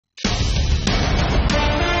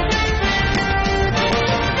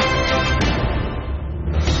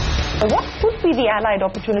would be the allied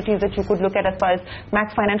opportunities that you could look at as far as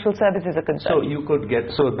Max Financial Services are concerned? So you could get,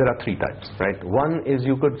 so there are three types, right? One is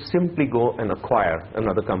you could simply go and acquire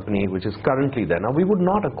another company which is currently there. Now, we would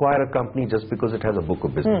not acquire a company just because it has a book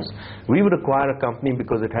of business. We would acquire a company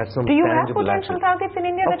because it has some tangible assets. Do you have potential targets in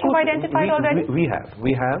India that you've identified already? We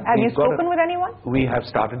have. Have you spoken with anyone? We have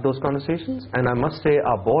started those conversations, and I must say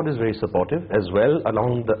our board is very supportive as well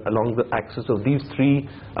along the axis of these three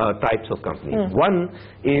types of companies. One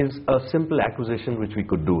is a simple acquisition which we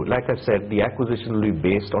could do. Like I said, the acquisition will be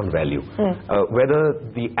based on value. Whether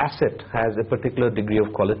the asset has a particular degree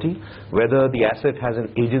of quality, whether the asset has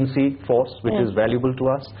an agency force which is valuable to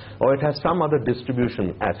us, or it has some other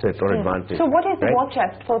distribution asset or advantage. So what is the war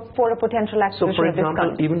chest for a potential acquisition? So for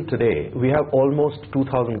example, even today, we have almost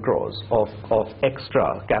 2,000 crores of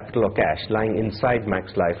extra capital or cash lying inside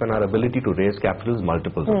Max Life, and our ability to raise capital is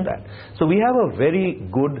multiples of that. So we have a very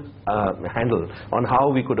good handle on how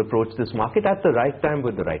we could approach this market at the right time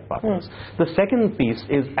with the right partners. The second piece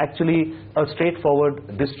is actually a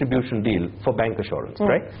straightforward distribution deal for bank assurance,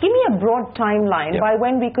 right? Give me a broad timeline by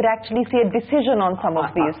when we could actually see a decision on some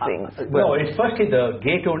of these things. Well, it's firstly the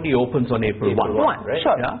gate only opens on April 1. Right?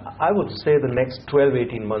 Sure. Yeah? I would say the next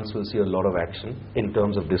 12-18 months we'll see a lot of action in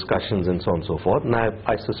terms of discussions and so on and so forth. And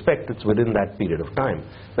I suspect it's within that period of time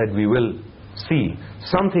that we will see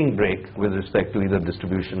something break with respect to either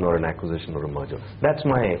distribution or an acquisition or a merger. That's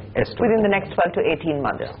my estimate. Within the next 12 to 18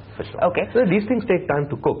 months. Yeah, for sure. Okay. So these things take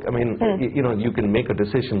time to cook. I mean, you know, you can make a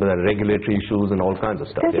decision, but there are regulatory issues and all kinds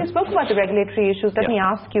of stuff. Since you spoke about the regulatory issues, let me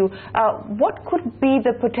ask you, what could be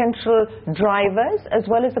the potential drivers as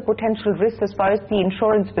well as the potential risks as far as the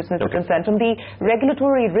insurance business is concerned? From the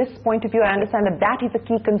regulatory risk point of view, I understand that that is a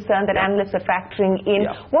key concern that analysts are factoring in.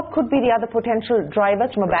 What could be the other potential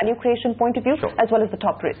drivers from a value creation point of view, as well as the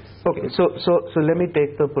top risks? Okay, so let me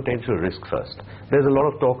take the potential risk first. There's a lot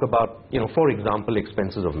of talk about, you know, for example,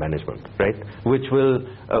 expenses of management, right? Which will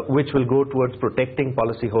go towards protecting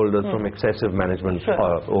policyholders from excessive management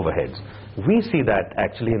overheads. We see that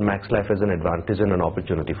actually in Max Life as an advantage and an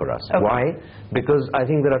opportunity for us. Why? Because I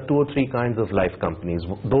think there are two or three kinds of life companies.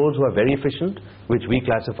 Those who are very efficient, which we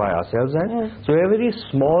classify ourselves as. So a very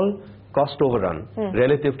small cost overrun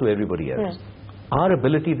relative to everybody else. Our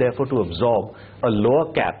ability, therefore, to absorb a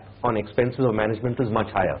lower cap on expenses of management is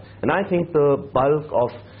much higher. And I think the bulk of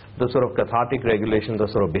the sort of cathartic regulations are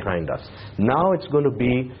sort of behind us. Now it's going to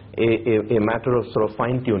be a matter of sort of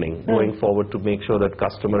fine-tuning going forward to make sure that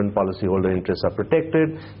customer and policyholder interests are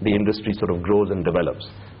protected, the industry sort of grows and develops.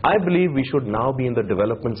 I believe we should now be in the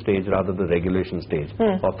development stage rather than the regulation stage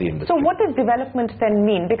of the industry. So what does development then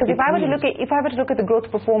mean? Because if I were to look at the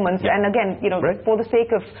growth performance, and again, you know, for the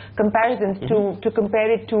sake of comparisons, to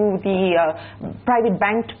compare it to the private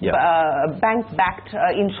banked bank-backed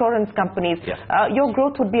insurance companies, your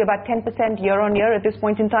growth would be about 10% year on year at this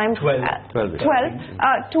point in time.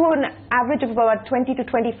 12 to an average of about 20 to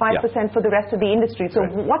 25% for the rest of the industry. So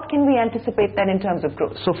what can we anticipate then in terms of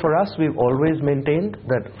growth? So for us, we've always maintained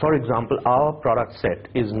that, for example, our product set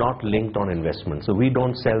is not linked on investment. So we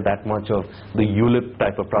don't sell that much of the ULIP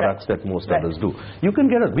type of products that most others do. You can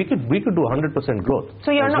get we could do 100% growth. So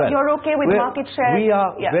you're you're okay with market share? We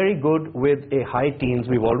are very good with a high teens.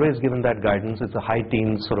 We've always given that guidance. It's a high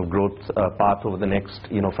teens sort of growth path over the next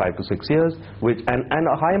 5 to 6 years, and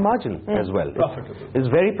a high margin as well. It's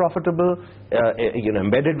very profitable.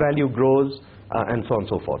 Embedded value grows and so on and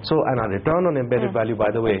so forth. So, and our return on embedded value, by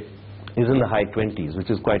the way, is in the high 20s,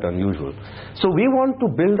 which is quite unusual. So we want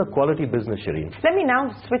to build a quality business, Shireen. Let me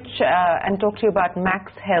now switch and talk to you about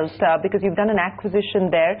Max Health, because you've done an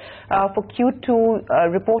acquisition there. For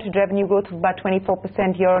Q2, reported revenue growth of about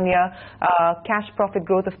 24% year on year, cash profit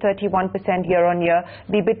growth of 31% year on year.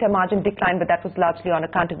 The EBITDA margin declined, but that was largely on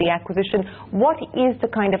account of the acquisition. What is the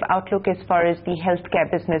kind of outlook as far as the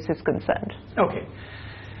healthcare business is concerned? Okay.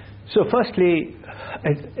 So firstly,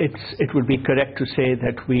 it would be correct to say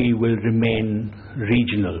that we will remain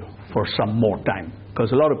regional for some more time,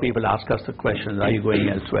 because a lot of people ask us the question, are you going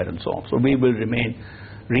elsewhere and so on. So we will remain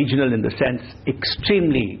regional in the sense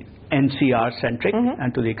extremely NCR-centric,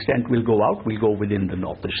 and to the extent we'll go out, we'll go within the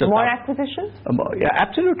north. More acquisitions? Yeah,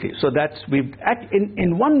 absolutely. So that's,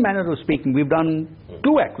 in one manner of speaking, we've done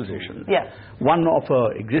 2 acquisitions. Yeah. One of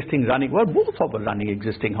both of a running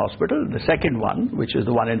existing hospital. The second one, which is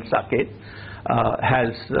the one in Saket,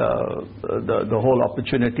 has the whole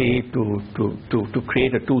opportunity to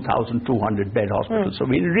create a 2,200 bed hospital. So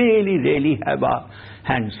we really have our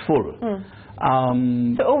hands full.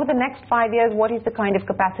 So over the next 5 years, what is the kind of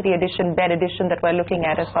capacity addition, bed addition that we're looking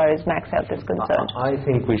at as far as Max Health is concerned? I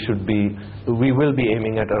think we will be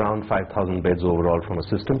aiming at around 5,000 beds overall from a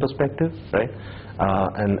system perspective, right?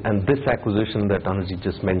 And this acquisition that ANALJIT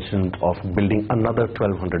just mentioned of building another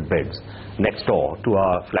 1,200 beds next door to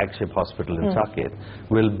our flagship hospital in Saket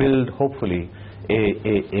will build, hopefully,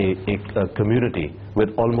 a community with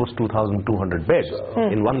almost 2,200 beds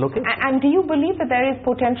in one location. And do you believe that there is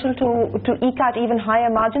potential to eke out even higher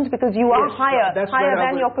margins, because you are higher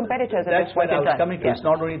than your competitors? That's what I was coming to. It's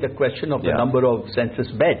not only the question of the number of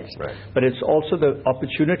census beds, but it's also the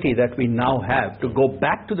opportunity that we now have to go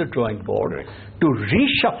back to the drawing board, to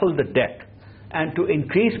reshuffle the deck, and to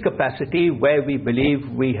increase capacity where we believe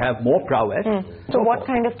we have more prowess. So what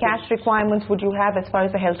kind of cash requirements would you have as far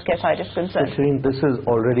as the healthcare side is concerned? This has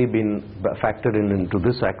already been factored into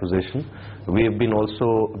this acquisition. We have been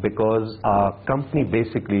also, because our company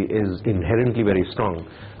basically is inherently very strong,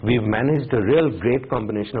 we've managed a real great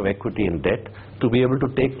combination of equity and debt to be able to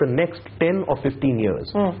take the next 10 or 15 years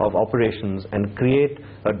of operations and create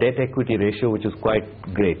a debt-equity ratio which is quite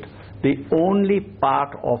great. The only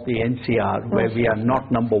part of the NCR where we are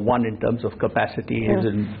not number one in terms of capacity is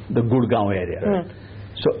in the Gurgaon area.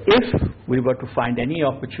 So if we were to find any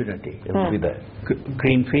opportunity, it would be there,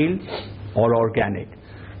 greenfield or organic,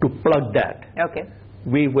 to plug that,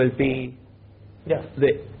 we will be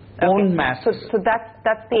the own mass. So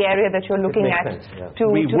that's the area that you're looking at to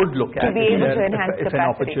be able to enhance if capacity. An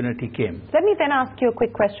opportunity came. Let me then ask you a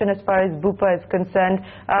quick question as far as Bupa is concerned.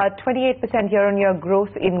 28% year-on-year growth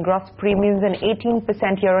in gross premiums and 18%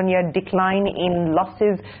 year-on-year decline in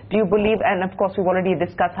losses. Do you believe, and of course we've already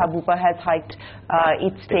discussed how Bupa has hiked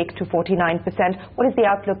its stake to 49%. What is the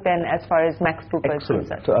outlook then as far as Max Bupa is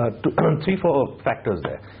concerned? So, 3-4 factors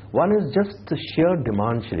there. One is just the sheer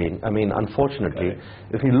demand, Shireen. I mean, unfortunately,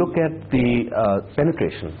 if you look at the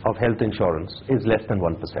penetration of health insurance is less than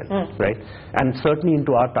 1%, right? And certainly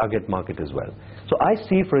into our target market as well. So I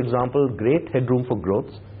see, for example, great headroom for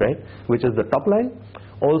growth, right? Which is the top line.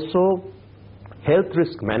 Also, health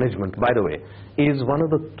risk management, by the way, is one of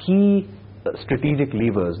the key strategic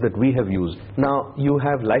levers that we have used. Now, you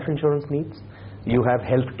have life insurance needs. You have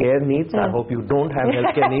healthcare needs. I hope you don't have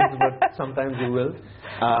healthcare needs, but sometimes you will,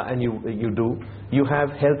 and you do. You have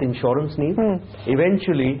health insurance needs.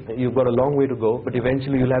 Eventually, you've got a long way to go, but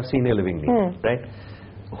eventually you'll have senior living needs, right?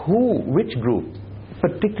 Which group,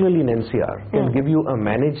 particularly in NCR, can give you a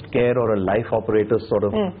managed care or a life operator sort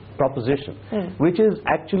of proposition, which is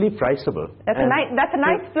actually priceable? That's a nice plug. That's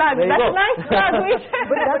a nice plug.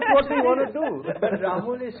 But that's what we want to do. But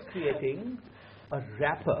Rahul is creating a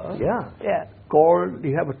wrapper called,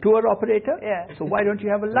 you have a tour operator, so why don't you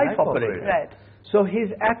have a life operator? Right. So he's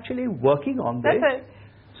actually working on this.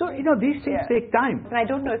 So, you know, these things take time. And I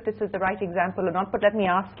don't know if this is the right example or not, but let me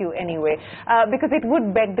ask you anyway, because it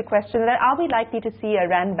would beg the question that are we likely to see a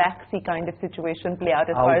Ranbaxy kind of situation play out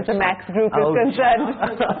as far as the Max Group is concerned?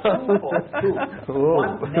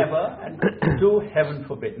 One, never, and two, heaven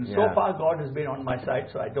forbid. And so far, God has been on my side,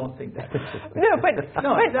 so I don't think that. No, but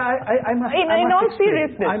I must. In all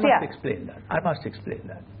seriousness, I must explain that. I must explain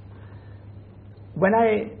that. When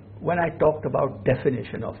I talked about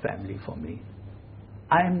definition of family for me,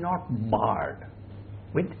 I am not marred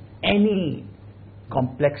with any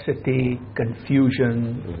complexity,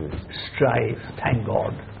 confusion, strife, thank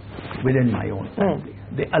God, within my own family.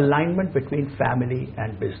 The alignment between family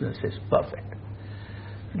and business is perfect.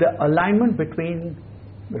 The alignment between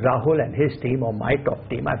Rahul and his team, or my top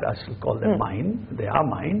team, I still call them mine, they are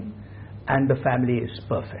mine, and the family is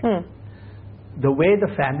perfect. The way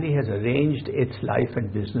the family has arranged its life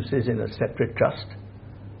and businesses in a separate trust,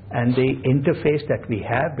 and the interface that we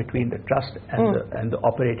have between the trust and the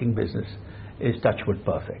operating business is touchwood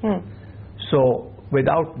perfect. So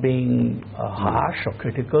without being harsh or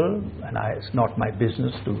critical, and it's not my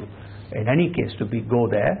business to, in any case, to go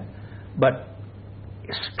there, but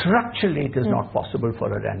structurally it is not possible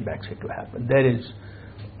for a Ranbaxy to happen. There is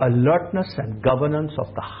alertness and governance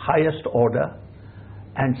of the highest order,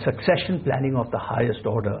 and succession planning of the highest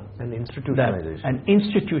order, and institutionalization. And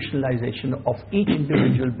institutionalization of each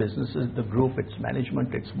individual businesses, the group, its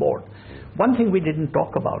management, its board. One thing we didn't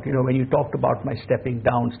talk about, you know, when you talked about my stepping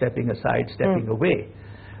down, stepping aside, stepping away,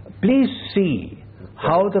 please see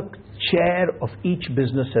how the chair of each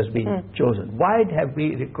business has been chosen. Why have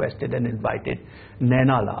we requested and invited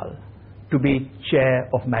Naina Lal to be chair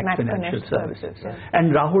of Max Financial Services,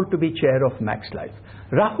 and Rahul to be chair of Max Life?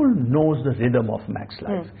 Rahul knows the rhythm of Max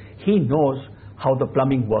Life. He knows how the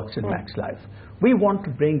plumbing works in Max Life. We want to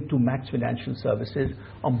bring to Max Financial Services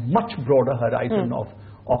a much broader horizon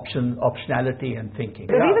optionality and thinking.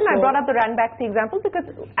 The reason I brought up the Ranbaxy example, because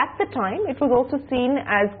at the time it was also seen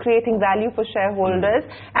as creating value for shareholders.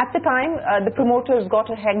 At the time, the promoters got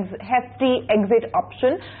a hefty exit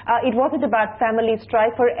option. It wasn't about family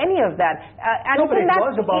strife or any of that. No, but it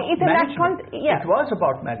was about management. It was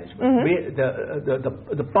about management.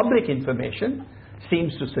 The public information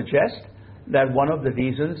seems to suggest that one of the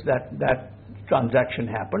reasons that transaction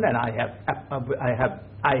happened, and I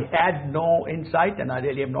had no insight, and I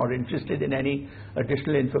really am not interested in any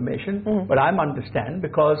additional information, but I'm understand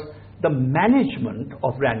because the management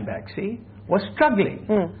of Ranbaxy was struggling.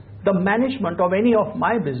 The management of any of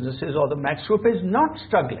my businesses or the Max Group is not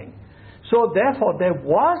struggling. So therefore there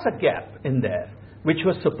was a gap in there which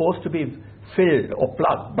was supposed to be filled or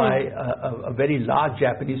plugged by a very large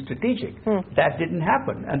Japanese strategic. That didn't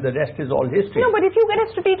happen, and the rest is all history. No, but if you get a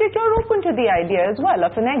strategic, you're open to the idea as well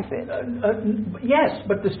of an exit. Yes,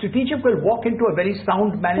 but the strategic will walk into a very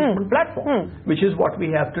sound management platform, which is what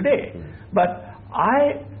we have today. But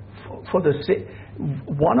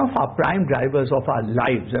one of our prime drivers of our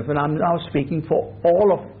lives, and I'm now speaking for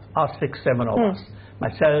all of us 6, 7 of us,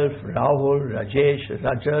 myself, Rahul, Rajesh,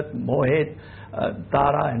 Rajat, Mohit,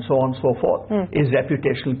 Tara, and so on and so forth, is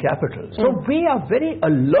reputational capital. So we are very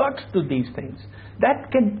alert to these things. That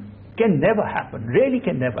can never happen, really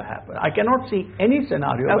can never happen. I cannot see any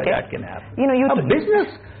scenario where that can happen. A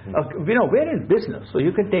business, we're in business, so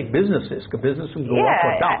you can take business risk. A business can go up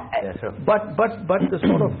or down. But the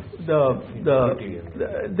sort of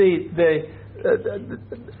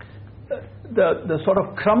the sort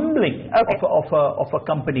of crumbling of a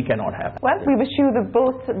company cannot happen. Well, we wish you the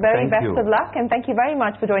both very best of luck, and thank you very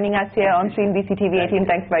much for joining us here on CNBC TV 18.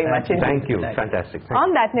 Thanks very much. Thank you. Fantastic.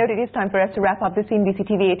 On that note, it is time for us to wrap up the CNBC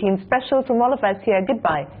TV 18 special. From all of us here,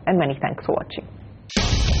 goodbye and many thanks for watching.